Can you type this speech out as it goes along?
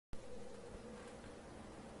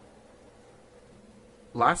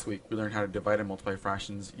Last week, we learned how to divide and multiply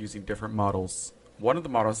fractions using different models. One of the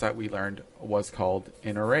models that we learned was called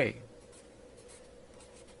an array,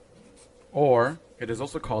 or it is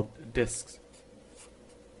also called disks.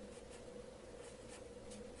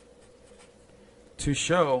 To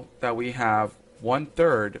show that we have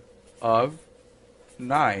 1/3 of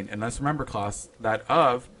 9, and let's remember, class, that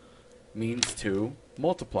of means to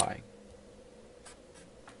multiply.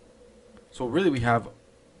 So really we have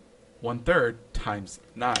 1/3 times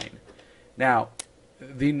 9. Now,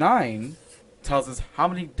 the 9 tells us how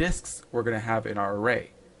many disks we're going to have in our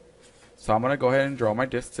array. So I'm going to go ahead and draw my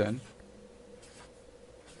disks in.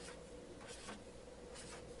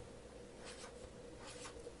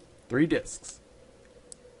 Three disks.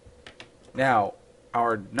 Now,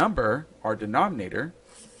 our number, our denominator,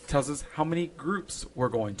 tells us how many groups we're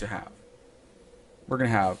going to have. We're going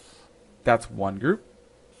to have, that's one group,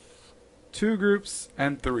 two groups,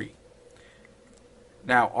 and three.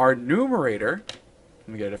 Now, our numerator, let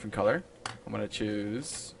me get a different color. I'm going to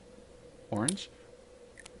choose orange.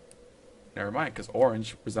 Never mind, because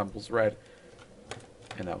orange resembles red,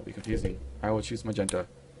 and that will be confusing. I will choose magenta.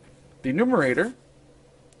 The numerator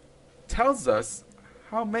tells us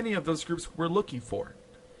how many of those groups we're looking for.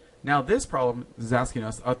 Now, this problem is asking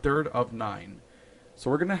us 1/3 of 9. So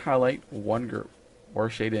we're going to highlight one group, or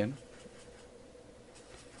shade in.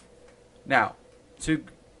 Now, to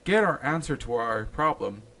get our answer to our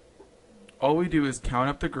problem, all we do is count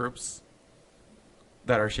up the groups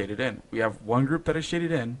that are shaded in. We have one group that is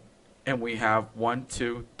shaded in, and we have 1,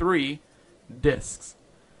 2, 3 disks.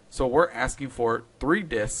 So we're asking for 3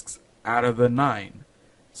 disks out of the 9.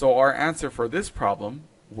 So our answer for this problem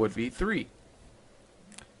would be 3.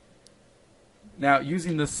 Now,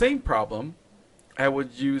 using the same problem, I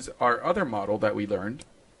would use our other model that we learned,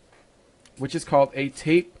 which is called a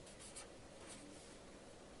tape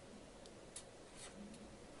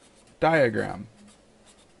diagram.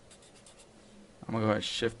 I'm going to go ahead and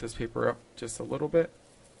shift this paper up just a little bit.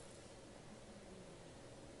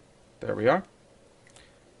 There we are.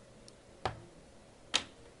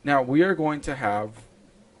 Now we are going to have,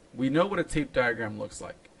 we know what a tape diagram looks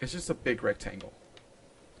like. It's just a big rectangle.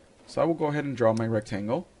 So I will go ahead and draw my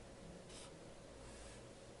rectangle.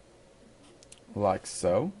 Like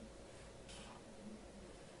so.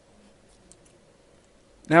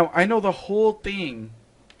 Now I know the whole thing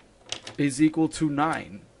is equal to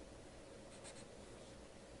 9.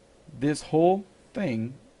 This whole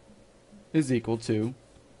thing is equal to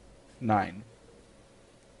 9.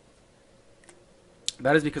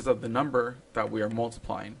 That is because of the number that we are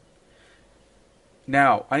multiplying.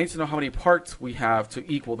 Now, I need to know how many parts we have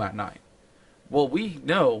to equal that 9. Well, we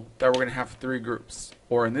know that we're going to have 3 groups,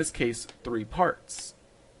 or in this case, 3 parts.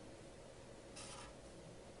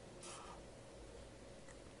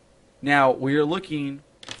 Now, we are looking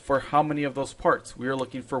for how many of those parts? We are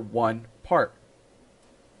looking for 1 part,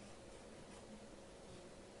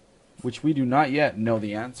 which we do not yet know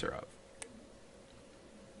the answer of.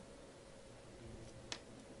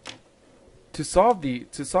 To solve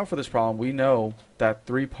for this problem, we know that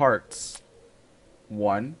 3 parts,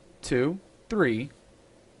 1, 2, 3,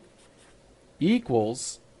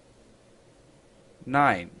 equals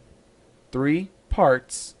 9. 3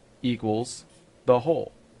 parts equals the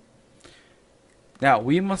whole. Now,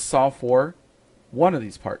 we must solve for one of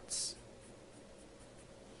these parts.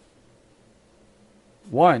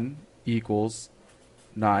 1 equals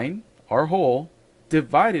 9, our whole,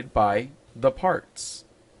 divided by the parts,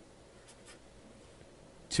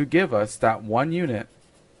 to give us that 1 unit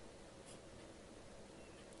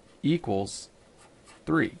equals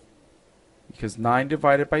 3. Because 9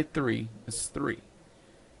 divided by 3 is 3.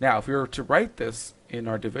 Now, if we were to write this in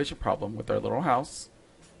our division problem with our little house,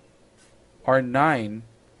 our 9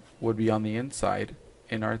 would be on the inside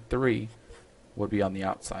and our 3 would be on the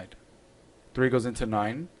outside. 3 goes into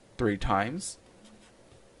 9 3 times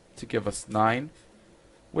to give us 9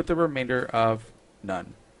 with the remainder of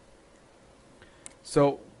none.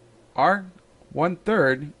 So our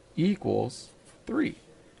 1/3 equals 3.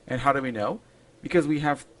 And how do we know? Because we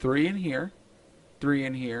have 3 in here, 3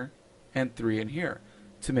 in here, and 3 in here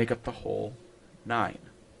to make up the whole 9.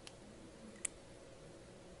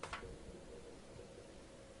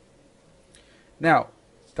 Now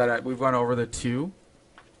that we've gone over the 2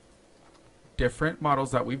 different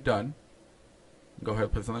models that we've done, go ahead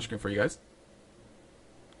and put this on the screen for you guys.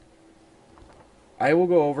 I will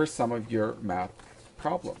go over some of your math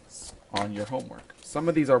problems on your homework. Some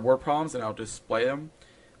of these are word problems, and I'll display them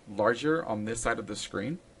larger on this side of the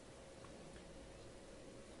screen.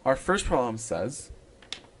 Our first problem says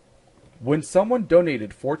When someone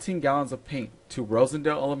donated 14 gallons of paint to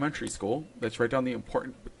Rosendale Elementary School, let's write down the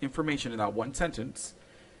important information in that one sentence.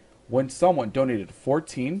 When someone donated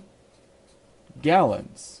 14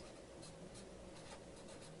 gallons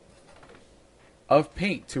of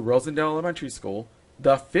paint to Rosendale Elementary School,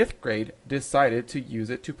 the 5th grade decided to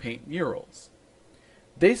use it to paint murals.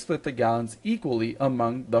 They split the gallons equally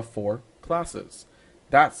among the 4 classes.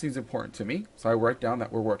 That seems important to me, so I write down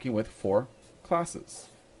that we're working with 4 classes.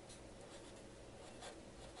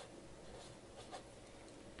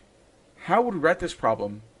 How would we write this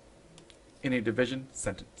problem in a division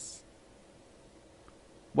sentence?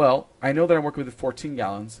 Well, I know that I'm working with 14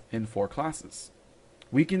 gallons in 4 classes.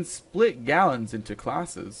 We can split gallons into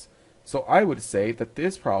classes, so I would say that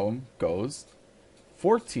this problem goes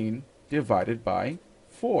 14 divided by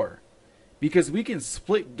 4. Because we can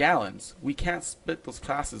split gallons, we can't split those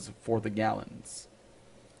classes for the gallons.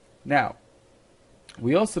 Now,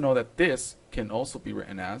 we also know that this can also be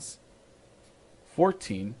written as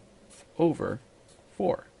 14 over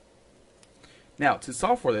 4. Now, to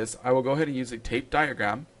solve for this, I will go ahead and use a tape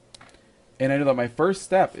diagram. And I know that my first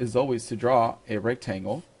step is always to draw a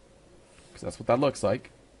rectangle, because that's what that looks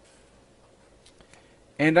like.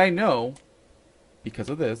 And I know, because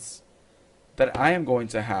of this, that I am going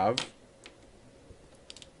to have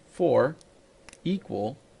 4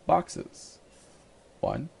 equal boxes.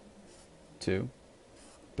 1, 2,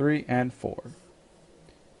 3, and 4.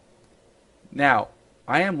 Now,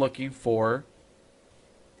 I am looking for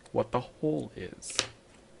what the whole is.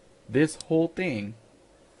 This whole thing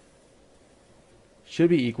should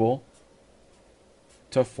be equal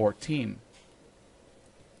to 14.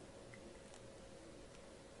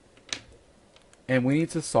 And we need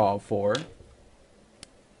to solve for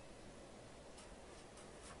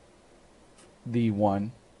the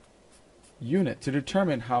 1 unit to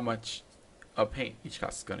determine how much of paint each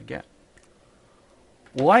class is going to get.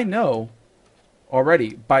 Well, I know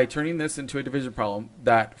already by turning this into a division problem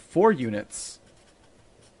that 4 units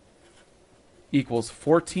equals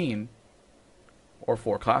 14, or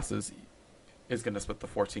 4 classes is going to split the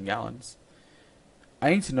 14 gallons. I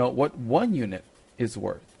need to know what 1 unit is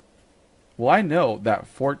worth. Well, I know that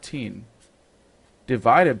 14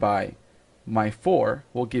 divided by my 4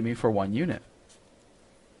 will give me for 1 unit.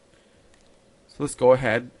 So let's go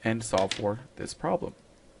ahead and solve for this problem.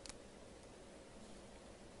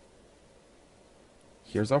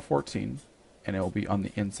 Here's our 14, and it will be on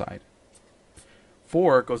the inside.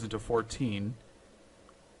 4 goes into 14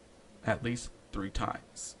 at least 3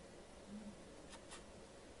 times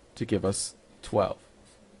to give us 12,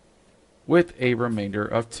 with a remainder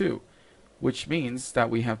of 2, which means that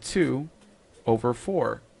we have 2 over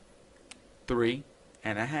 4,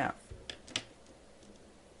 3.5.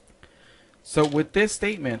 So with this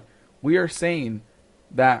statement, we are saying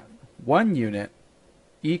that 1 unit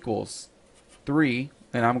equals 3,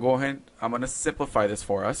 and I'm going to simplify this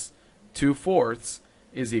for us. 2/4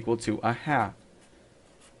 is equal to a half.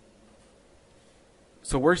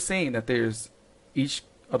 So we're saying that there's each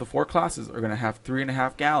of the 4 classes are going to have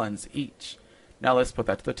 3.5 gallons each. Now let's put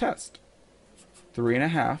that to the test.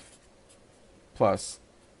 3.5 plus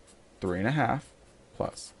 3.5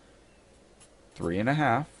 plus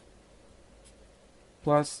 3.5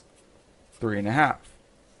 plus 3.5.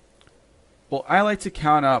 Well, I like to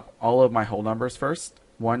count up all of my whole numbers first.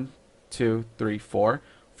 1, 2, 3, 4.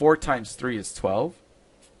 4 times 3 is 12.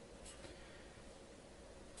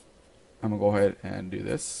 I'm going to go ahead and do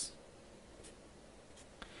this.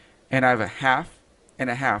 And I have a half and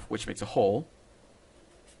a half, which makes a whole.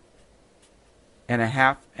 And a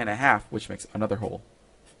half, which makes another whole.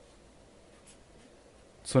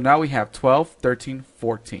 So now we have 12, 13,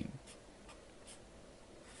 14.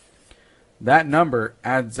 That number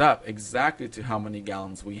adds up exactly to how many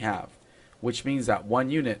gallons we have, which means that 1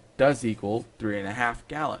 unit does equal 3.5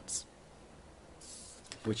 gallons.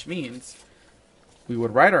 Which means we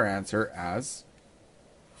would write our answer as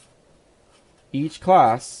each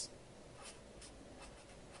class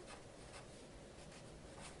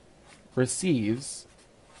receives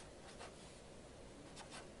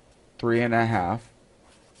 3.5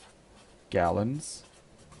 gallons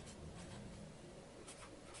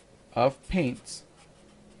of paint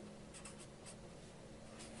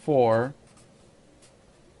for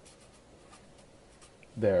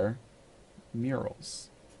their murals.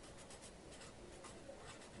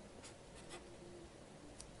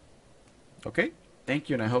 Okay, thank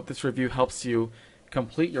you, and I hope this review helps you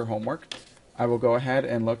complete your homework. I will go ahead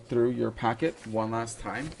and look through your packet one last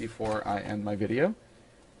time before I end my video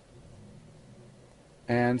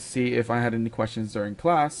and see if I had any questions during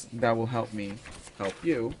class that will help me help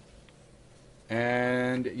you.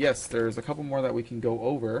 And yes, there's a couple more that we can go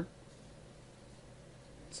over.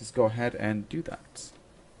 Let's just go ahead and do that.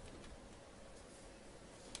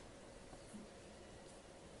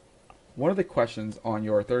 One of the questions on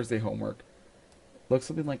your Thursday homework looks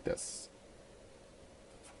something like this.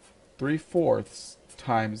 3/4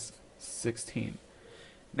 times 16.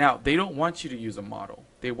 Now, they don't want you to use a model.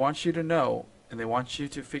 They want you to know, and they want you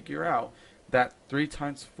to figure out that 3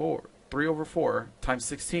 over 4 times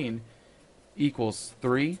 16 equals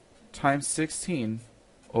 3 times 16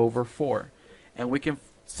 over 4. And we can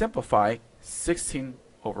simplify 16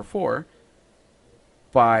 over 4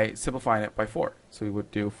 by simplifying it by 4. So we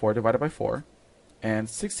would do 4 divided by 4 and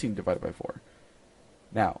 16 divided by 4.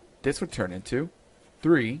 Now, this would turn into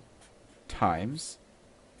 3 times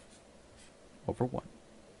over 1.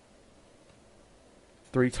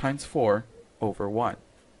 3 times 4 over 1,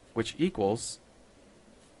 which equals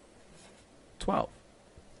 12.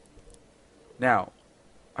 Now,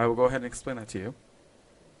 I will go ahead and explain that to you.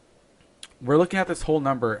 We're looking at this whole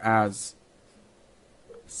number as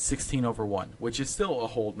 16 over 1, which is still a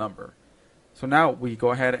whole number. So now we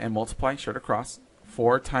go ahead and multiply straight across.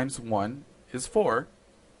 4 times 1 is 4.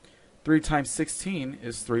 3 times 16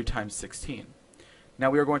 is 3 times 16.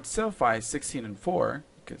 Now we are going to simplify 16 and 4,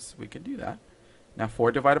 because we can do that. Now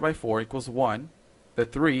 4 divided by 4 equals 1. The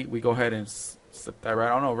 3, we go ahead and slip that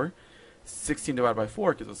right on over. 16 divided by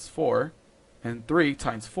 4 gives us 4. And 3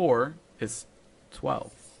 times 4 is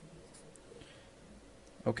 12.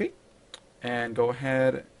 Okay? And go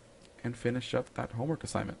ahead and finish up that homework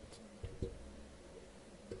assignment.